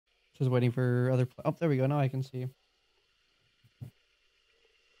Just waiting for other. Oh, there we go. Now I can see.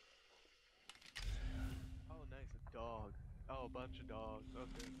 Oh, nice, a dog. Oh, a bunch of dogs.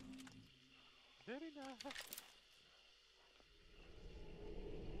 Okay. Very nice.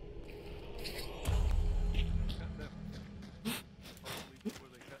 Cut them. Hopefully before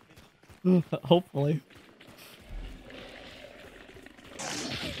they cut me. Hopefully.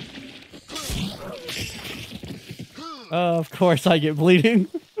 Of course I get bleeding.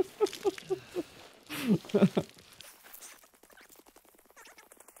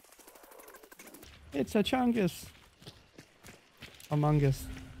 It's a chungus. Among Us.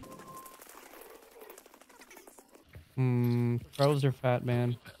 Crows are fat,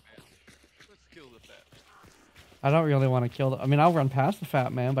 man. Let's kill the fat man. I don't really want to kill the. I mean, I'll run past the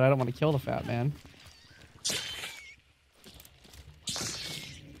fat man, but I don't want to kill the fat man.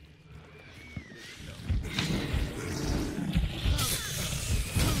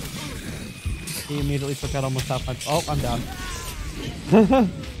 He immediately took out almost half my. Oh, I'm down. Okay.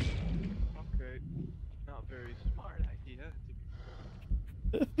 Not very smart idea.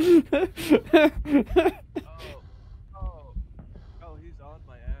 Oh, he's on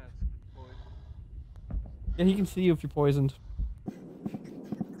my ass. Boy. Yeah, he can see you if you're poisoned.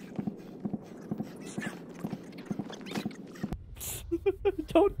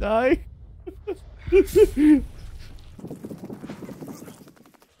 Don't die.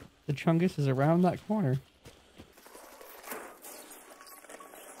 The chungus is around that corner.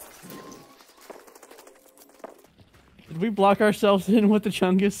 Did we block ourselves in with the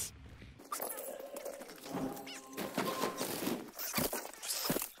chungus?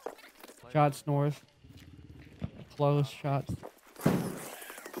 Shots north. Close shots.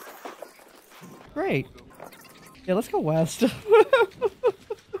 Great. Yeah, let's go west.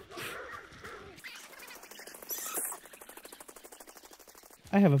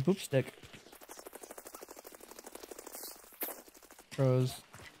 I have a boop stick. Crows.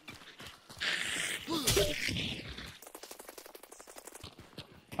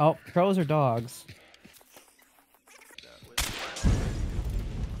 Oh, crows are dogs.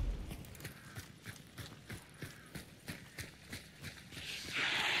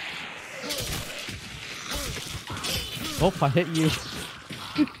 Oh, I hit you.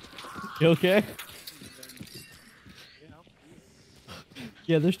 You okay?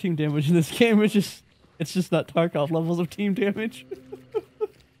 Yeah, there's team damage in this game. It's just not Tarkov levels of team damage.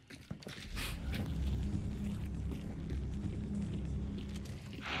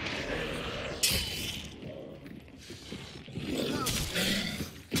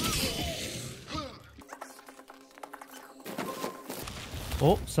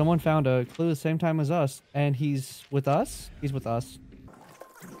 Oh, someone found a clue the same time as us, and he's with us? He's with us.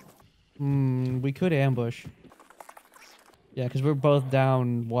 We could ambush. Yeah, because we're both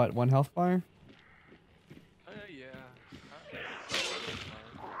down, what, 1 health bar? Yeah.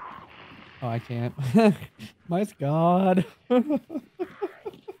 Oh, I can't. My God.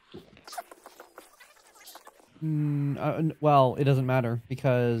 Well, it doesn't matter,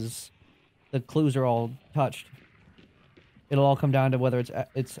 because the clues are all touched. It'll all come down to whether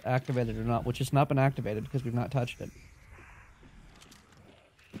it's activated or not, which has not been activated because we've not touched it.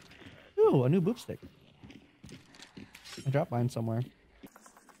 Ooh, a new boop stick. I dropped mine somewhere. And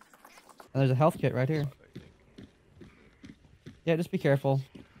there's a health kit right here. Yeah, just be careful.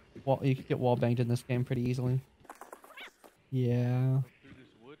 You can get wall banged in this game pretty easily. Yeah.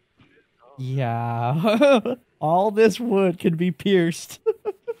 Yeah. All this wood can be pierced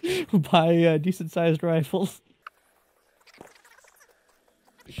by decent-sized rifles.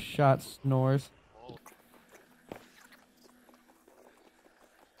 Shots north.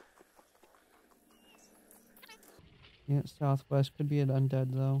 Yeah, southwest could be an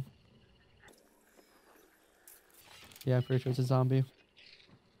undead though. Yeah, I'm pretty sure it's a zombie.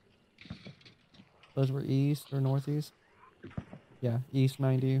 Those were east or northeast? Yeah, east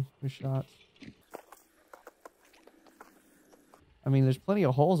 90 with shots. I mean, there's plenty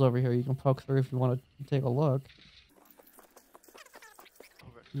of holes over here you can poke through if you want to take a look.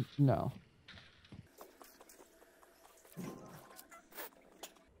 No.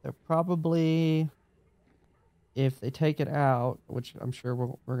 They're probably, if they take it out, which I'm sure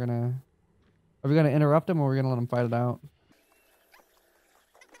we're gonna, are we gonna interrupt them or are we gonna let them fight it out?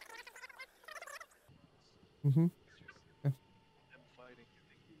 Okay.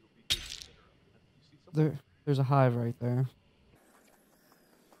 There's a hive right there.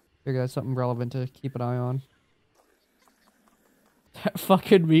 Figure that's something relevant to keep an eye on. That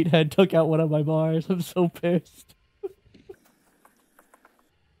fucking meathead took out one of my bars. I'm so pissed.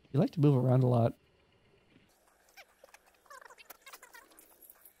 You like to move around a lot.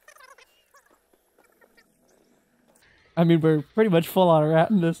 I mean, we're pretty much full on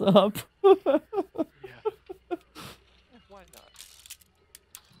wrapping this up. Yeah. Why not?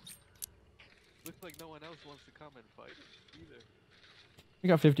 Looks like no one else wants to come and fight either. We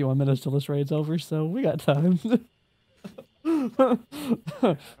got 51 minutes till this raid's over, so we got time. Yeah, I don't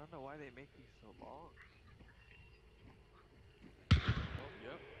know why they make these so long. Oh,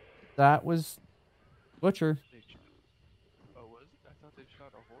 yep. That was Butcher. Oh, was it? I thought they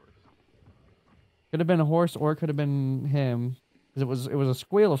shot a horse. Could have been a horse or it could have been him. Because it was a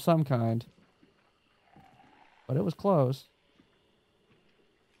squeal of some kind. But it was close.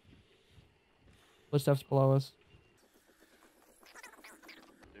 Footsteps below us.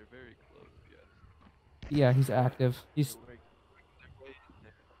 They're very close, yes. Yeah, he's active. He's They're way in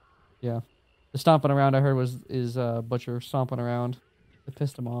there. yeah. The stomping around I heard is Butcher stomping around. It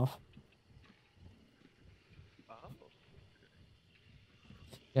pissed him off. Oh.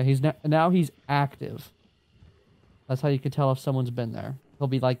 Yeah, now he's active. That's how you can tell if someone's been there. He'll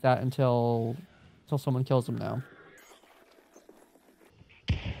be like that until someone kills him now.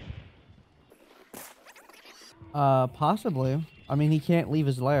 Possibly. I mean, he can't leave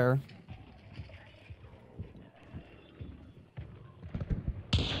his lair.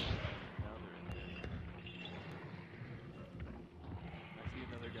 Now they're in there. I see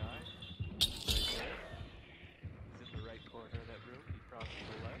another guy. Right there. He's in the right corner of that room. He crossed to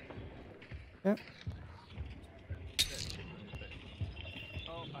the left. Yep. That chicken in there.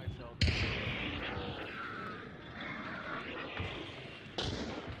 Oh, I fell down.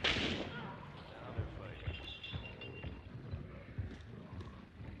 Now they're fighting.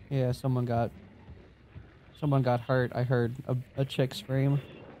 Yeah, someone got hurt. I heard a chick scream.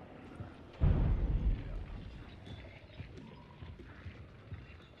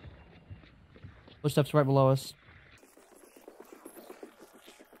 Footsteps right below us.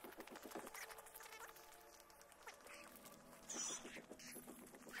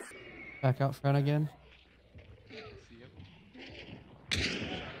 Back out front again. I see him. Shot him in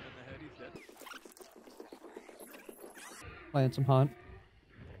the head. He's dead. Playing some hunt.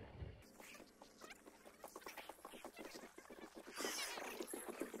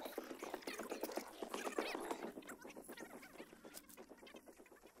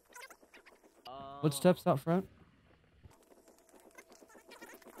 Footsteps out front.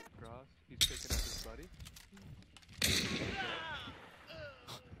 Cross. He's picking up his buddy.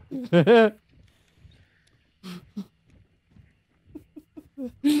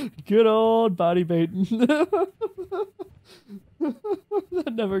 Good old body baiting.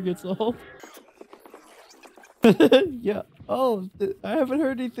 That never gets old. Yeah. Oh, I haven't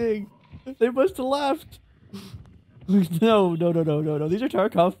heard anything. They must have left. No. These are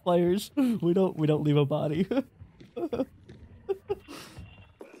Tarkov players. We don't leave a body.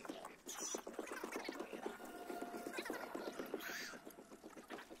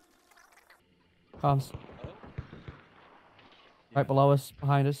 Comms. Right below us,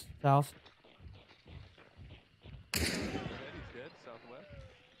 behind us, south. He's dead. Southwest.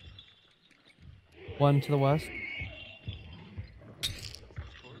 One to the west.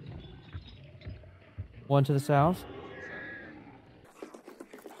 One to the south.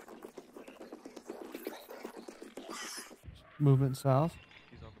 Movement south.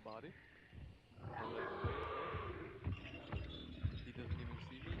 He's on the body. He doesn't even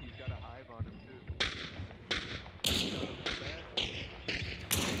see me. He's got a hive on him too. Shot him in the back.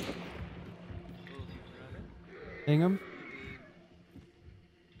 Oh, he's running. Ding him.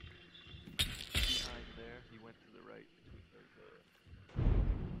 Behind there. He went to the right between those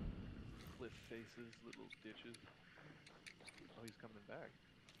cliff faces, little ditches. Oh, he's coming back.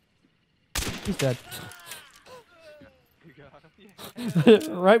 He's dead. You got him?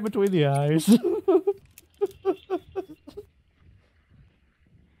 Yeah. Right between the eyes. Yeah, this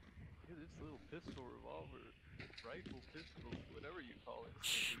little pistol, revolver, rifle, pistol, whatever you call it.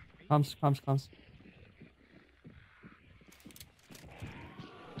 Comms.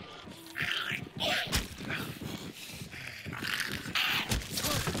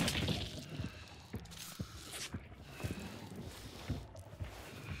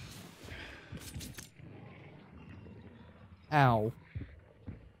 Ow.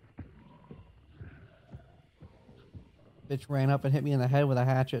 Bitch ran up and hit me in the head with a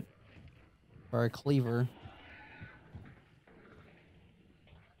hatchet. Or a cleaver.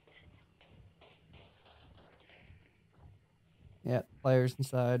 Yeah, players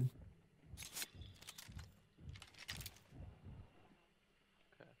inside.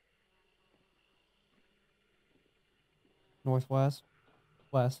 Okay. Northwest.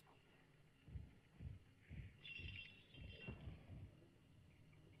 West.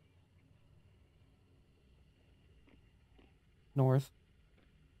 north.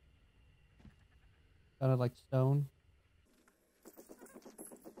 Sounded like stone.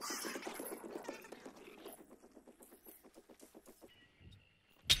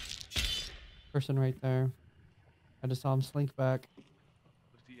 Person right there. I just saw him slink back.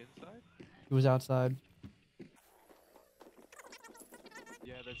 Was he inside? He was outside.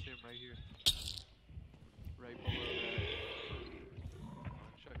 Yeah, that's him right here. Right below that.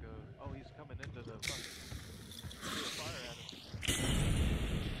 Check out. Oh, he's coming into the fucking. Threw a fire at him.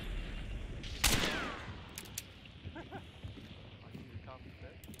 I need to top his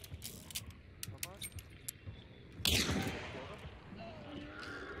head. Come on. Kill him.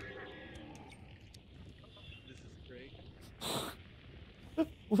 This is great.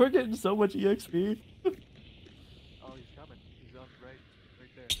 We're getting so much EXP. Oh, he's coming. He's on right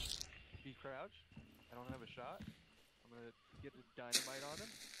there. He crouched. I don't have a shot. I'm gonna get the dynamite on him.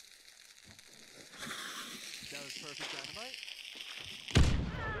 That was perfect dynamite.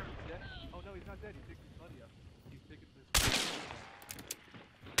 He's dead. Oh no, he's not dead. He picked his buddy up. He's picking this.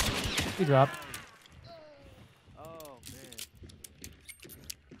 He dropped. Oh man,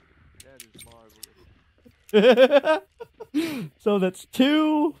 that is marvelous. So that's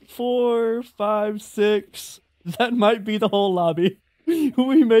 2, 4, 5, 6. That might be the whole lobby.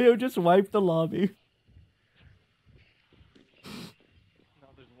 We may have just wiped the lobby. Now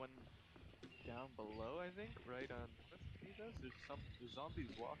there's one down below, I think, right on. Let's see this. There's some zombies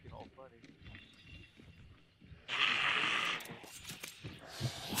walking all funny.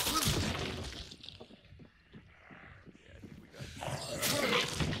 Yeah, I think we got.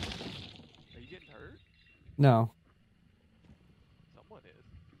 Are you getting hurt? No. Someone is.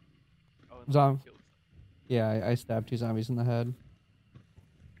 Oh, and Zom- killed. Yeah, I stabbed 2 zombies in the head.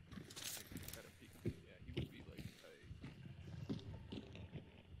 Gotta peek. Yeah, he would be like,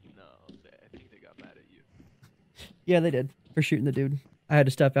 no, I think they got mad at you. Yeah, they did. For shooting the dude. I had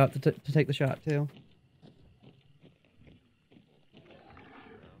to step out to take the shot, too. I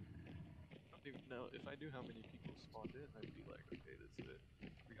don't even know. If I knew how many people spawned in, I'd be like, okay, this is it.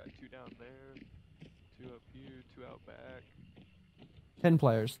 We got 2 down there, 2 up here, 2 out back. 10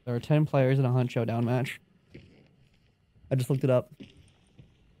 players. There are 10 players in a Hunt Showdown match. I just looked it up.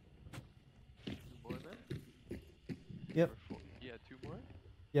 2 more then? Yep. Or 4? Yeah, 2 more?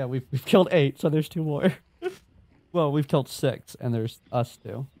 Yeah, we've killed 8, so there's 2 more. Well, we've killed 6, and there's us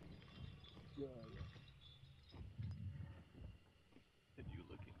 2. Yeah. And you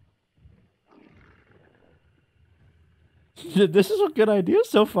looking. This is a good idea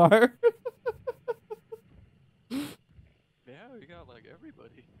so far. Yeah, we got like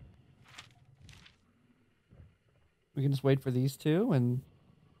everybody. We can just wait for these 2, and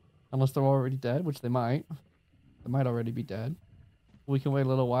unless they're already dead, which they might already be dead. We can wait a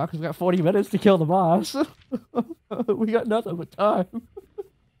little while because we got 40 minutes to kill the boss. We got nothing but time.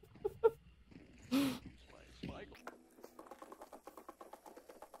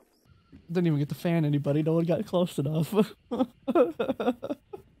 Didn't even get to fan anybody. No one got close enough.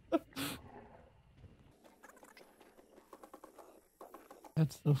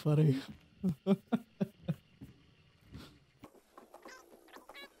 That's so funny.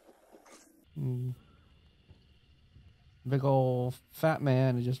 Big ol' fat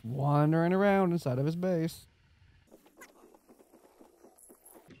man is just wandering around inside of his base.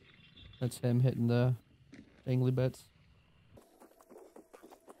 That's him hitting the dangly bits.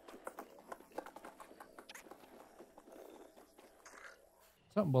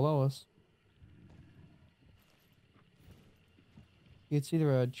 Something below us. It's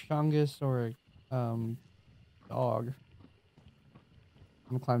either a chungus or a dog.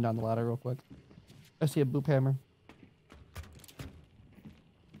 I'm gonna climb down the ladder real quick. I see a boop hammer.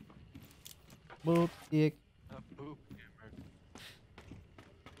 Boop stick. A boop hammer.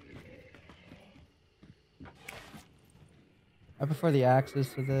 I prefer the axes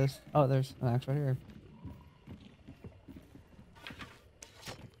to this. Oh, there's an axe right here.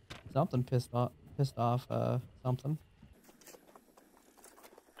 Something pissed off something.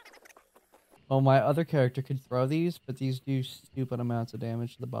 Well, my other character could throw these, but these do stupid amounts of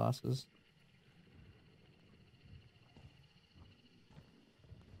damage to the bosses.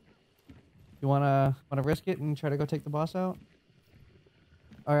 You wanna risk it and try to go take the boss out?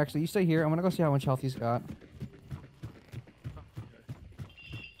 Or actually, you stay here. I'm gonna go see how much health he's got.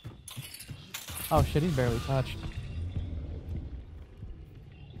 Oh shit, he's barely touched.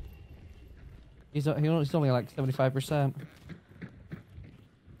 He's only like 75%.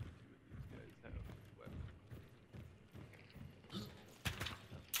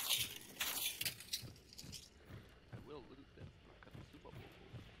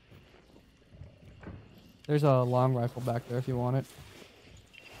 There's a long rifle back there if you want it.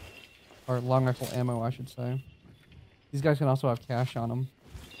 Or long rifle ammo, I should say. These guys can also have cash on them.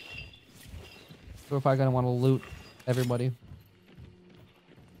 So we're probably gonna want to loot everybody.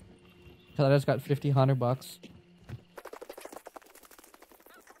 Cause I just got 100 bucks.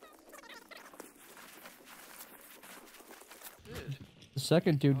 Shit. The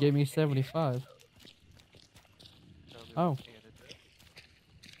second dude gave me 75. Oh.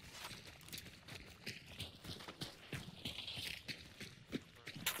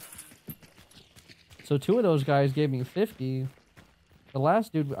 So 2 of those guys gave me 50. The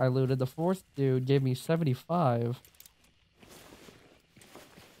last dude I looted, the 4th dude, gave me 75.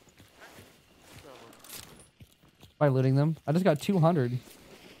 By looting them. I just got 200.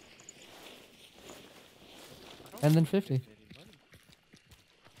 And then 50.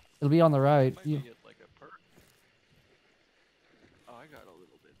 It'll be on the right. Might be at, like, a perk. Oh, I got a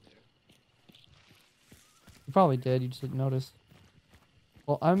little bit there. You probably did, you just didn't notice.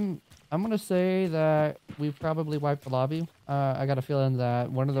 Well, I'm gonna say that we probably wiped the lobby. I got a feeling that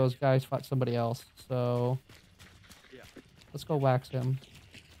one of those guys fought somebody else, so Yeah. let's go wax him.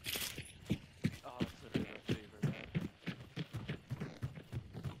 Oh, that's a bit of a favor.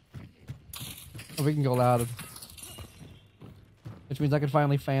 Or we can go loud. Which means I can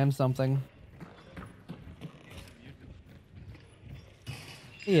finally fan something.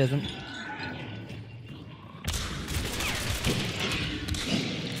 He isn't.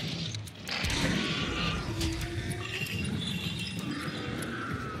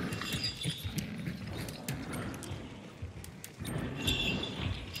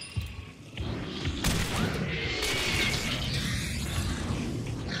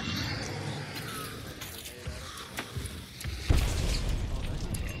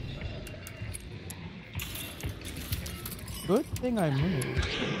 Good thing I moved.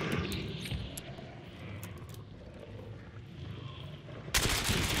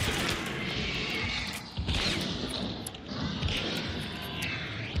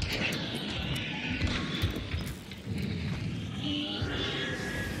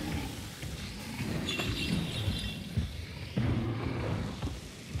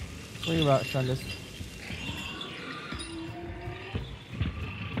 Where you at, Shungus?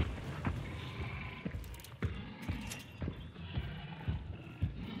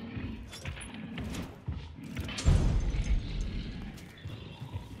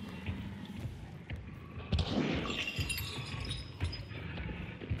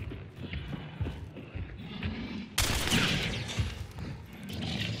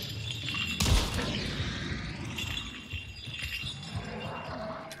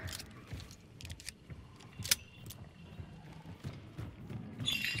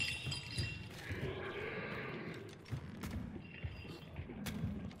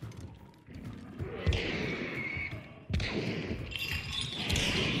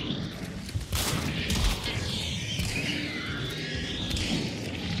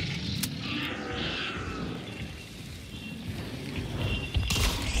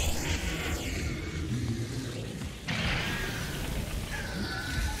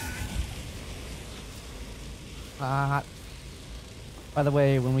 By the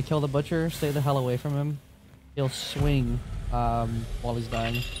way, when we kill the butcher, stay the hell away from him. He'll swing while he's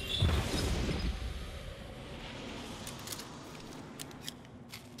dying.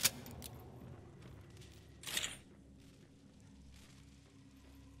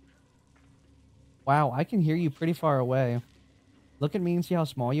 Wow, I can hear you pretty far away. Look at me and see how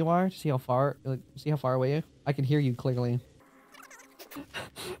small you are. See how far, see how far away you. I can hear you clearly.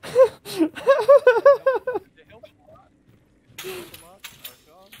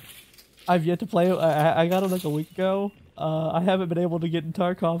 I've yet to play. I got him like a week ago. I haven't been able to get in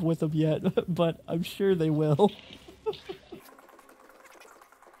Tarkov with them yet, but I'm sure they will.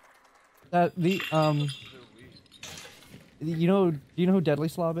 Do you know who Deadly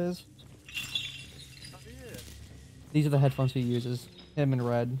Slob is? Oh, yeah. These are the headphones he uses. Him and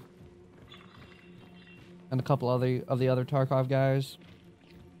Red. And a couple of the other Tarkov guys.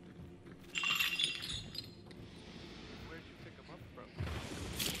 Where'd you pick them up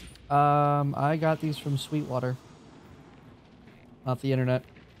from? I got these from Sweetwater. Off the internet.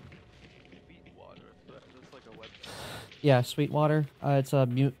 Sweetwater. That's like a website. Yeah, Sweetwater. It's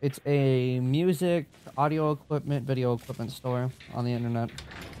a music, audio equipment, video equipment store on the internet.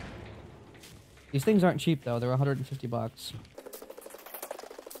 These things aren't cheap though. They're 150 bucks.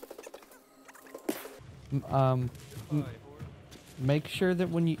 Make sure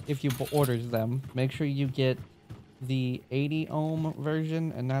that if you order them, make sure you get the 80 ohm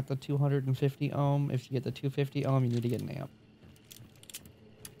version and not the 250 ohm. If you get the 250 ohm, you need to get an amp.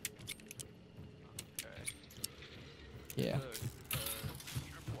 Okay. Yeah.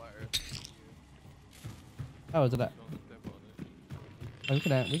 Tripwire here. Oh, is it that? Don't step on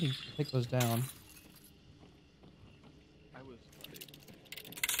it. Oh, we can take those down. I was like,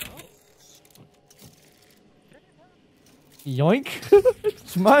 oh. Yoink!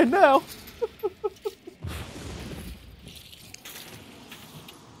 It's mine now.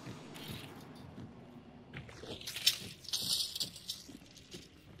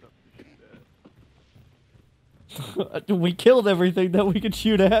 We killed everything that we could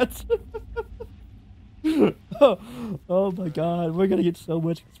shoot at. Oh my god, we're gonna get so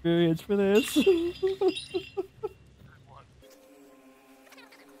much experience for this.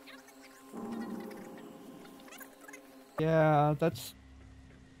 Yeah, that's...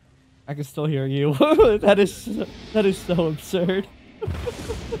 I can still hear you. That is so absurd.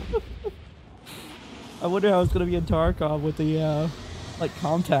 I wonder how it's gonna be in Tarkov with the like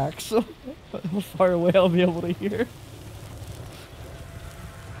contacts. How far away I'll be able to hear.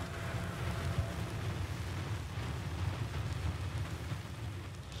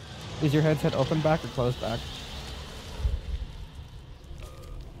 Is your headset open back or closed back?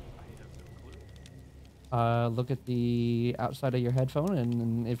 I have no clue. Look at the outside of your headphone,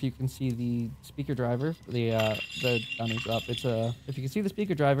 and if you can see the speaker driver, the downing's up. It's if you can see the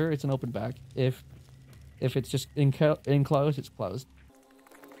speaker driver, it's an open back. If it's just enclosed, it's closed.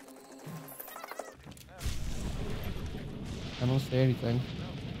 I don't say anything.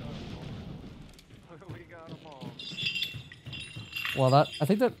 We got them all. Well, I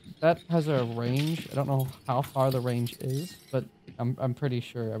think that has a range. I don't know how far the range is, but I'm pretty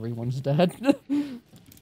sure everyone's dead.